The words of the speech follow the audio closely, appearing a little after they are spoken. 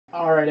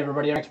Alright,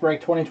 everybody, our next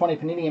break, 2020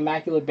 Panini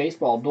Immaculate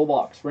Baseball, dual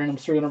box, random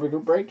serial number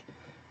group break.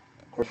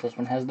 Of course, this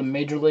one has the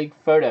Major League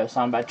photo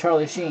signed by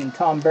Charlie Sheen,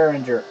 Tom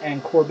Berenger,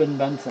 and Corbin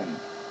Benson.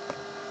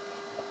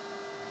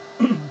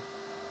 Go ahead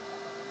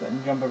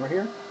and jump over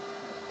here.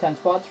 10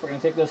 spots. We're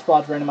going to take those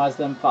spots, randomize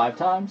them 5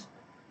 times.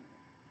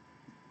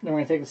 Then we're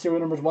going to take the serial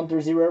numbers 1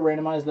 through 0,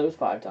 randomize those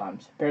 5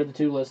 times. Pair the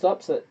two lists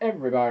up so that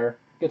every buyer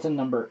gets a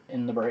number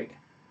in the break.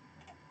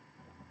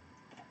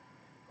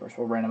 Of course,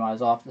 we'll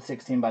randomize off the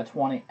 16 by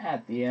 20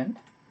 at the end.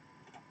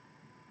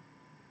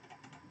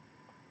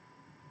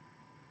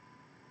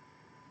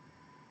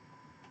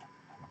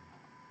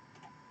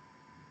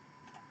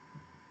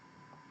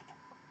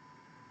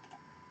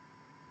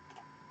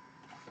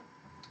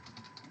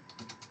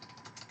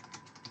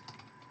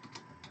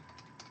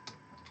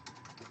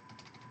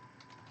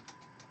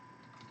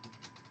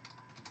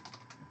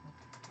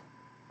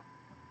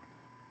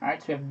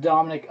 Alright, so we have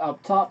Dominic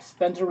up top,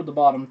 Spencer with the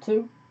bottom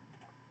 2.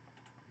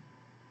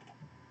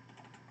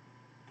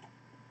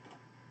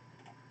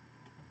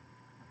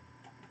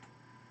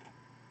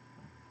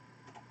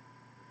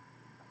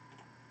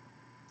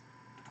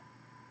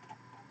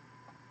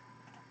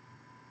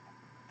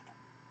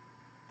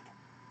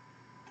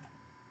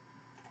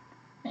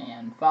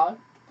 And 5.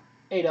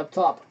 8 up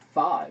top,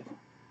 5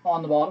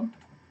 on the bottom.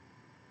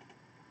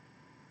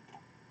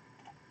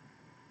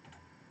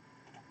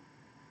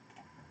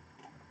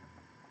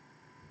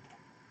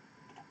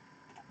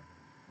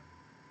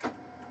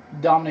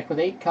 Dominic with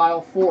 8,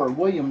 Kyle 4,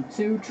 William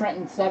 2,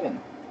 Trenton 7,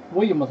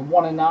 William with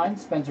 1 and 9,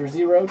 Spencer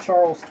 0,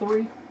 Charles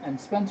 3, and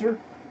Spencer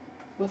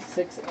with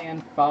 6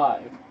 and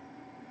 5.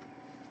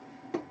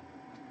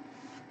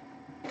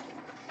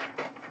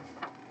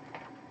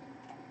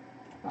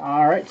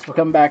 Alright, so we'll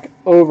come back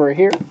over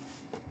here.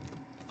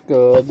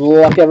 Good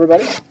luck,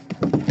 everybody.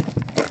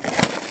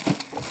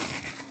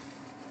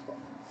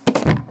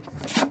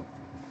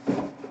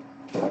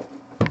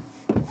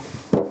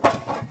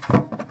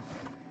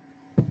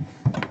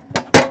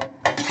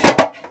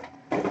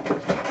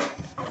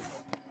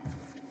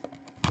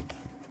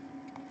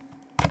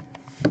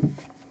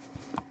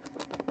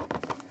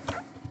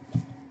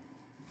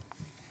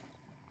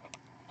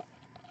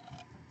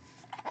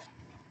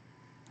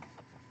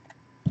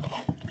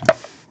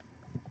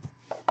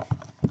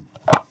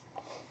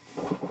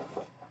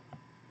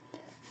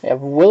 We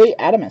have Willie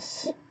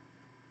Adamus,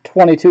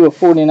 22 of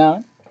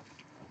 49.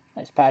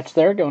 Nice patch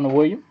there, going to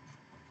William.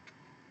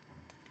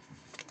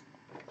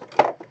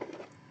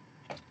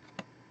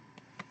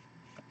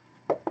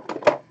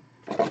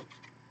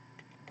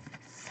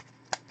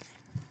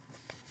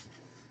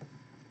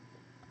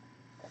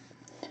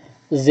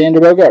 Xander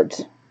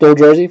Bogaerts, dual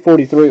jersey,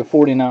 43 of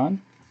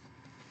 49.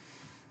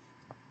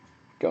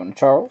 Going to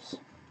Charles.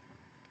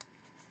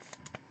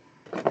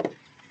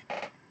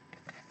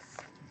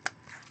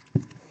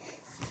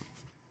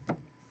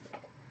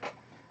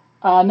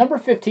 Number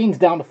 15 is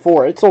down to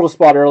 4. It sold a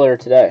spot earlier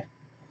today.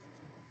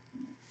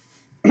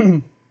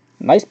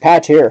 Nice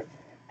patch here.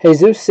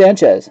 Jesus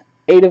Sanchez,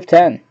 8 of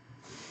 10.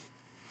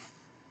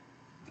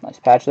 Nice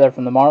patch there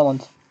from the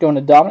Marlins. Going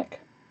to Dominic.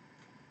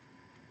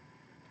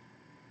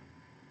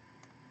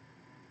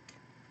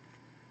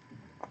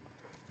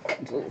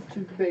 It's a little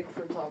too big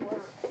for top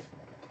letter.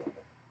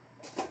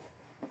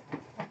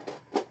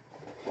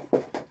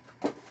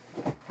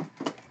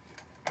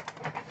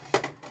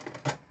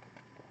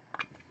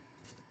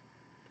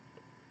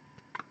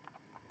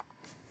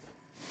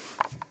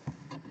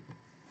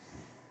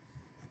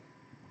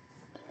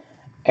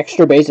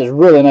 Extra bases,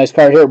 really nice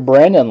card here.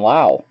 Brandon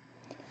Lau,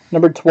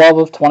 number 12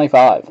 of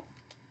 25.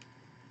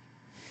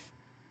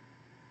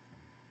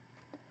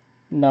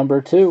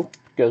 Number 2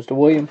 goes to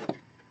William.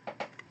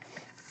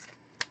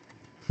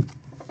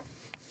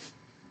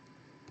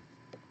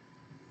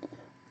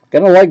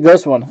 Gonna like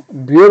this one.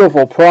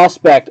 Beautiful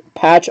prospect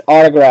patch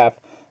autograph,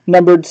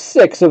 numbered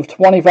 6 of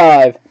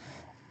 25.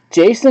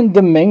 Jason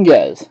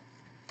Dominguez.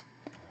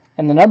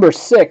 And the number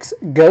 6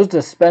 goes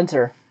to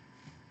Spencer.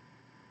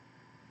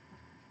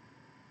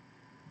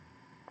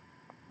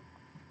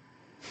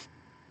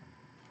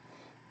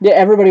 Yeah,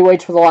 everybody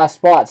waits for the last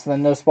spots, and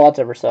then no spots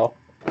ever sell.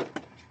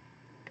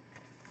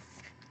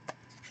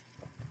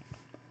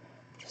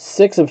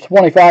 6 of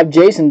 25,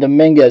 Jason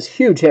Dominguez.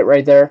 Huge hit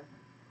right there.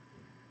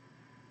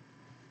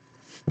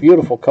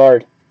 Beautiful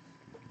card.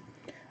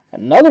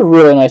 Another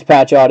really nice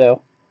patch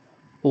auto.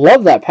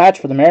 Love that patch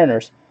for the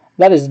Mariners.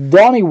 That is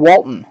Donnie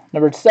Walton,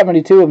 number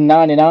 72 of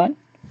 99.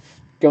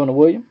 Going to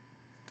William.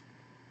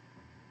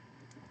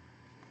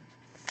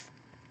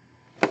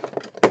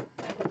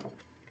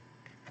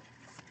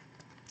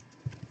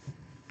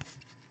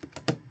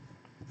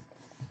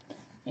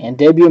 And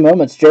debut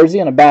moments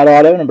jersey on a bad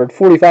auto, numbered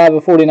 45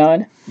 of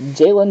 49,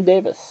 Jalen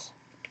Davis.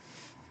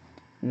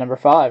 Number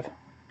 5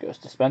 goes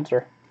to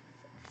Spencer.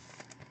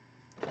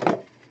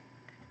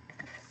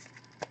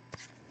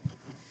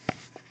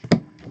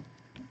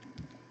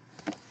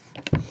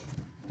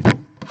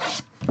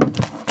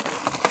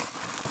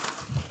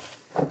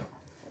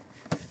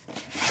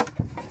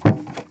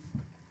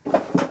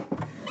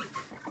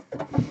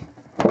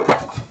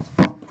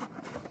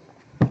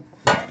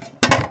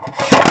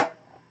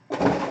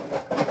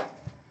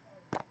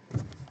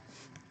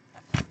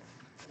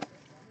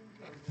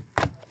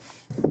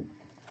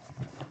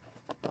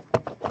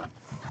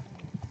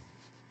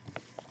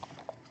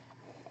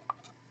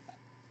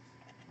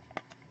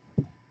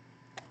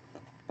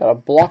 Got a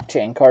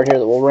blockchain card here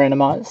that we'll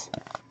randomize.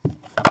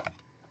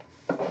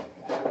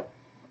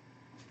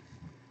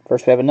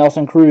 First we have a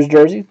Nelson Cruz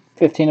jersey,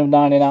 15 of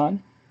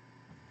 99.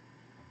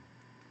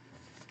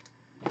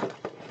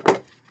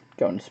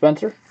 Going to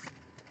Spencer.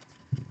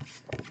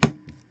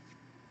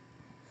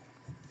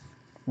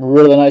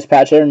 Really nice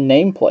patch there.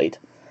 Nameplate.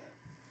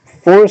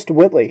 Forrest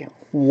Whitley,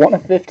 1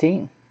 of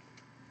 15.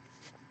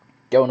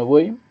 Going to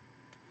William.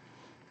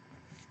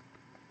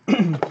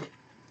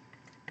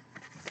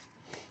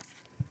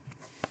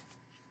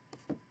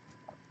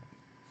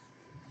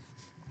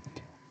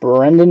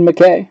 Brendan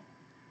McKay,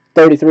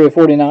 33 of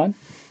 49.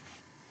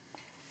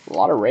 A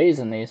lot of Rays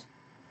in these.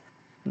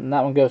 And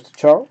that one goes to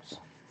Charles.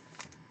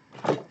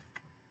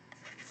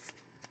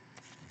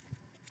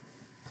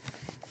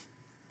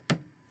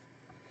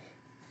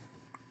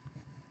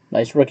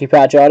 Nice rookie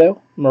patch auto.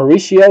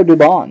 Mauricio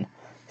Dubon,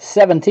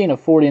 17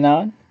 of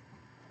 49.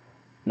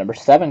 Number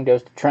 7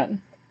 goes to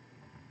Trenton.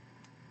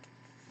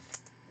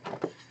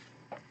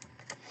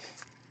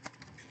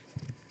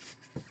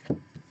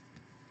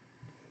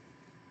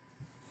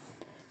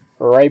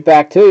 Right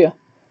back to you.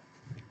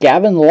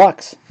 Gavin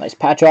Lux. Nice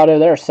patch auto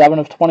there, 7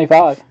 of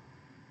 25.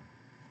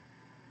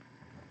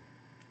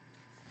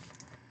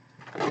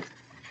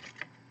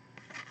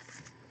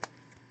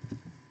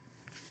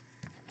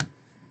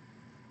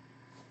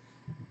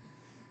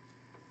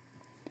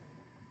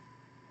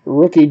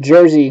 Rookie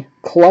jersey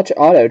clutch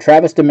auto,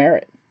 Travis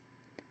Demerit.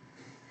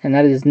 And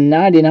that is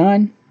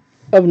 99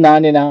 of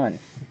 99.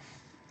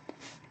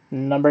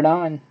 Number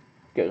 9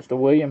 goes to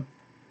William.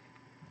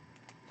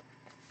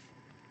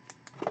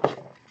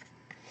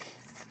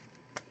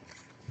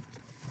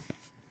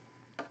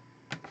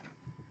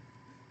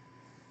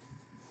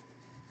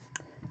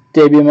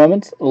 Debut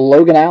moments,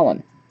 Logan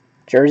Allen.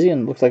 Jersey,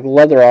 and looks like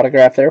leather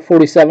autograph there,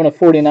 47 of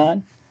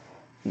 49.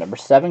 Number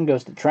 7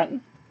 goes to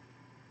Trenton.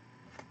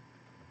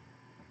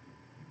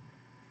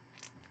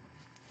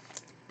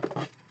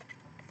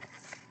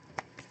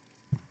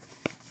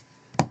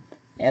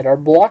 And our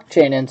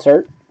blockchain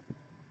insert,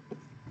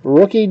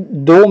 rookie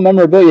dual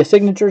memorabilia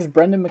signatures,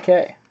 Brendan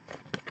McKay.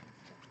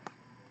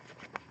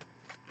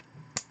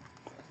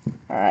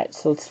 Alright,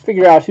 so let's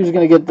figure out who's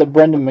going to get the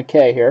Brendan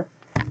McKay here.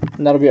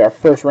 And that'll be our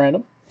first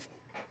random.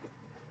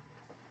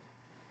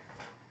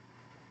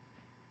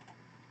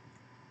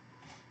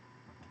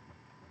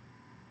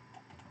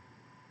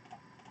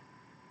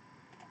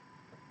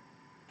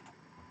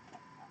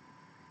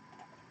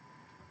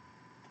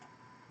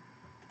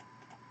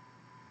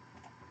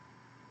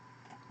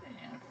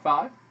 And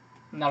 5.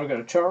 And that'll go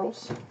to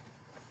Charles.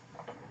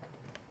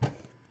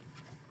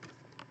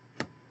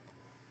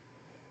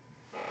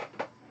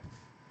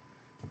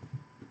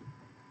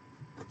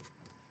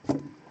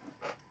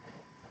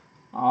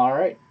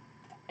 Alright,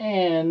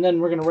 and then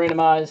we're going to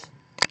randomize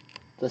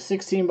the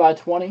 16 by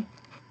 20,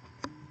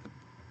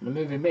 the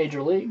movie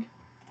Major League.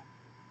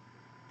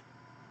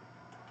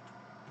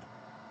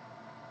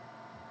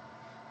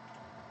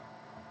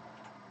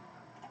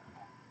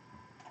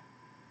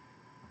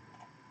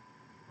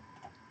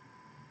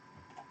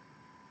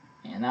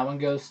 And that one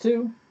goes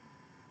to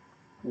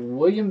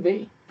William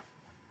V.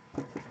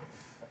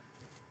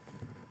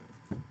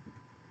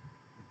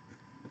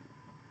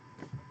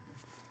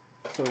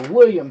 So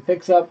William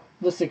picks up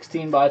the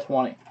 16 by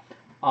 20.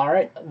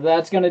 Alright,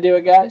 that's going to do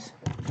it, guys.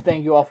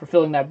 Thank you all for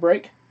filling that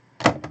break.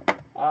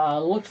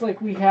 Looks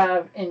like we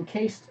have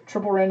Encased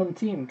Triple Random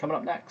Team coming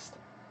up next.